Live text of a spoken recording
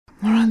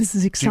this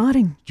is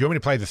exciting. Do you want me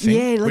to play the thing?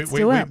 Yeah, let's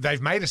do it.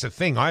 They've made us a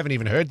thing. I haven't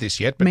even heard this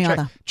yet, but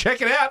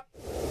check it out.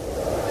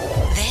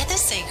 They're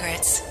the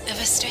secrets of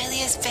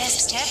Australia's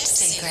best kept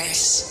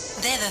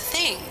secret. They're the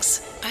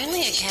things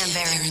only a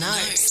Canberra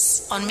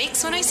knows. On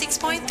Mix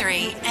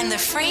 106.3 and the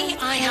free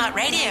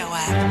iHeartRadio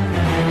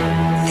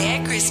app.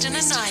 They're Kristen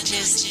and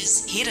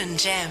Nigel's Hidden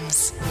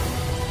Gems.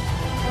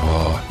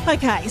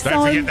 Okay,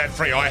 Don't forget that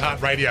free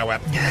iHeartRadio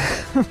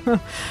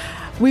app.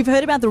 We've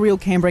heard about the Real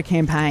Canberra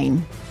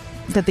campaign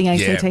that the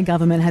ACT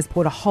government has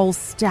poured a whole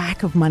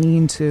stack of money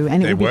into,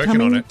 and it will be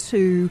coming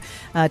to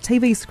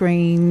TV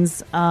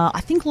screens, I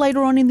think,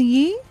 later on in the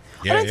year.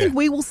 I don't think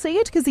we will see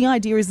it because the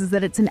idea is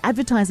that it's an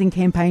advertising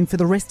campaign for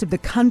the rest of the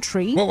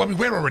country. Well, I mean,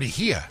 we're already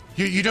here.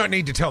 You don't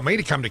need to tell me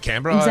to come to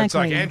Canberra. Exactly. It's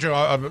like, Andrew,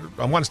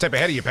 I'm one step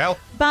ahead of you, pal.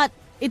 But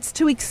it's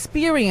to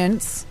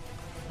experience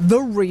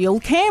the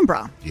real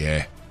Canberra.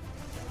 Yeah.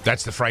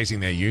 That's the phrasing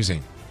they're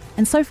using.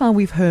 And so far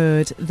we've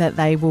heard that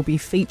they will be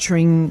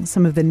featuring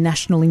some of the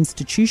national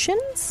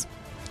institutions.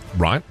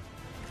 Right.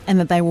 And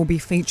that they will be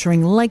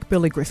featuring Lake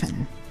Billy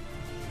Griffin.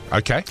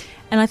 Okay.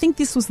 And I think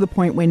this was the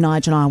point where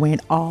Nigel and I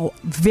went, oh,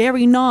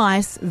 very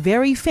nice,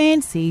 very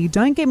fancy,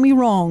 don't get me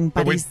wrong,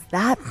 but is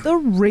that the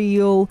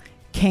real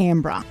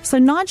Canberra? So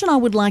Nigel and I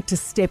would like to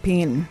step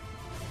in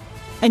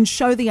and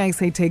show the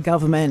ACT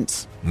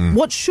government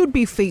what should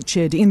be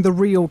featured in the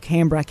Real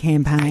Canberra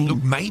campaign.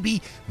 Look,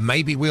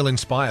 maybe we'll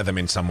inspire them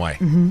in some way.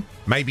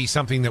 Maybe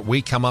something that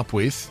we come up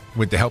with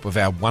the help of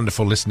our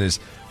wonderful listeners,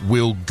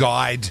 will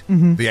guide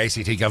the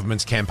ACT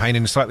government's campaign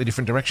in a slightly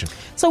different direction.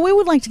 So we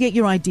would like to get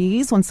your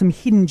ideas on some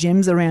hidden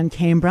gems around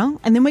Canberra,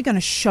 and then we're going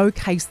to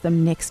showcase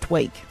them next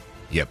week.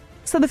 Yep.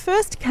 So the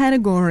first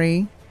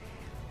category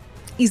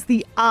is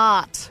the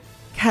art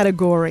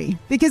category,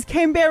 because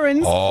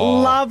Canberrans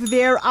love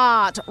their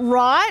art,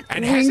 right?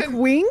 And wink,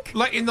 wink.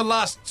 Like in the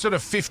last sort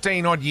of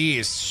 15 odd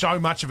years, so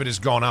much of it has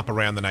gone up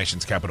around the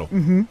nation's capital.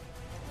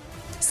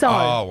 So,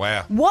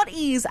 wow. What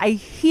is a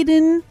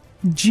hidden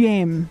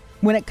gem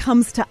when it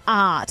comes to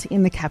art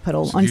in the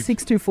capital on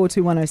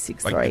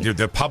 62421063? Like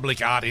the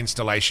public art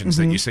installations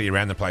that you see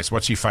around the place.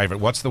 What's your favourite?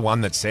 What's the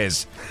one that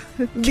says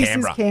Canberra? This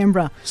is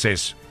Canberra.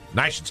 Says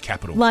nation's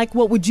capital. Like,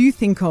 what would you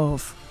think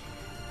of?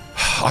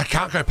 I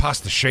can't go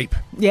past the sheep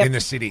in the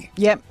city.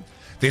 Yep.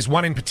 There's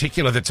one in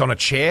particular that's on a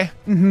chair,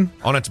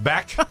 on its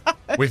back,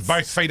 with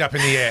both feet up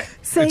in the air.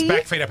 See? Its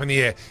back feet up in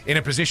the air, in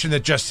a position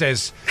that just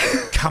says,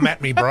 come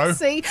at me, bro.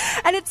 See?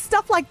 And it's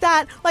stuff like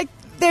that. Like,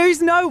 there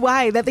is no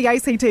way that the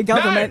ACT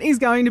government is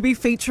going to be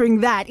featuring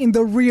that in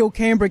the Real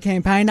Canberra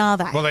campaign, are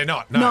they? Well, they're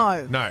not.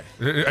 No.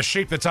 A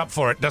sheep that's up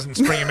for it doesn't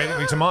spring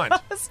immediately to mind.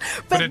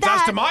 But it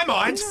does to my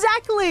mind.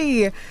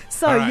 Exactly.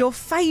 So, your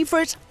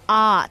favourite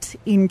art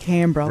in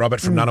Canberra.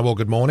 Robert from Ngunnawal,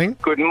 good morning.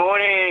 Good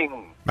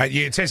morning. Mate,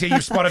 it says here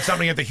you've spotted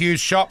something at the Hughes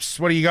shops.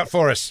 What do you got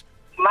for us?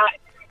 Mate,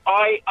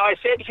 I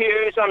said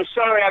Hughes, I'm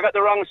sorry, I got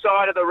the wrong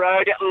side of the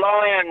road. At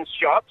Lions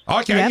shops.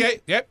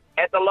 Okay, yep.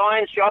 At the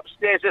Lions shops,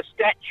 there's a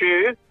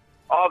statue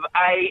of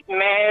a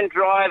man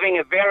driving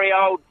a very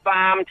old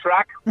farm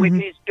truck with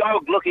his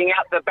dog looking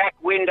out the back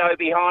window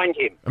behind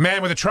him. A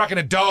man with a truck and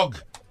a dog.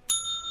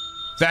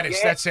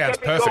 That sounds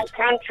perfect.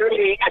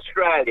 Country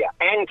Australia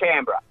and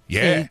Canberra.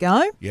 Yeah. There you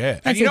go. Yeah.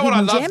 That's And you know a what I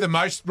hidden love gem. the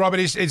most, Robert,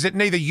 is that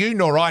neither you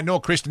nor I nor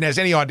Kristen has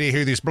any idea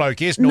who this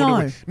bloke is,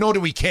 nor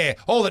do we care.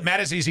 All that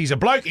matters is he's a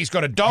bloke, he's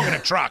got a dog and a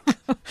truck.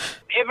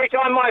 Every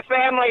time my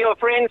family or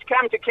friends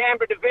come to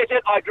Canberra to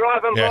visit, I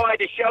drive them by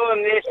to show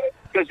them this,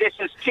 because this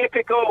is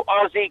typical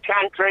Aussie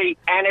country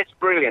and it's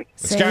brilliant.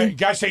 Let's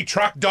go see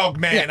Truck Dog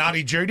Man,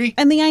 Auntie Judy.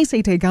 And the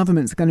ACT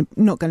government's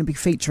not going to be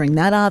featuring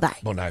that, are they?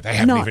 Well, no, they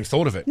haven't even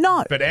thought of it.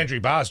 No. But Andrew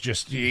Barr's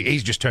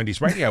he's just turned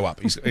his radio up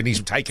and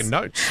he's taken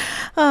notes.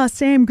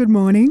 Sam, good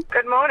morning.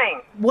 Good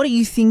morning. What are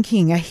you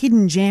thinking, a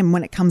hidden gem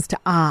when it comes to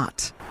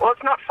art? Well,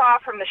 it's not far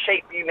from the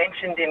sheep you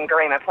mentioned in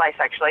Garema Place,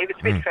 actually. It's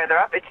a bit further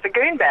up. It's the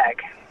goon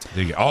bag.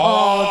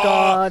 Oh,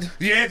 God.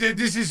 Yeah,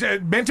 this is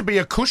meant to be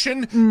a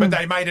cushion, but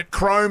they made it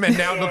chrome and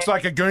now it looks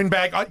like a goon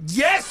bag.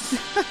 Yes!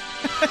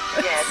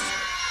 Yes.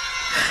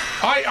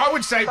 I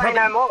would say probably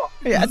no more.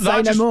 Yeah,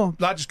 say no more.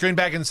 Largest goon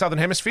bag in the Southern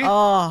Hemisphere.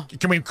 Oh.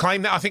 Can we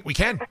claim that? I think we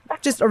can.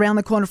 Just around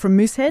the corner from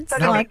Moosehead. So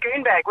the big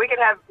goon bag. We could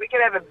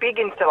have a big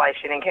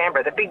installation in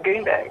Canberra, the big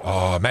goon bag.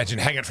 Oh, imagine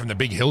hang it from the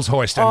big hills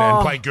hoist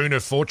and play Goon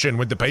of Fortune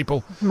with the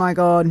people. My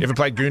God. You ever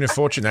played Goon of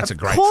Fortune? That's a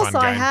great fun game. Of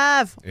course I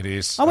have. It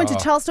is. I went to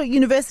Charles Sturt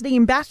University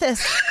in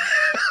Bathurst.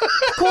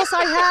 Of course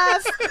I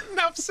have.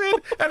 Enough said.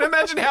 And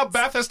imagine how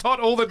Bathurst hot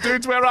all the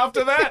dudes were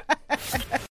after that.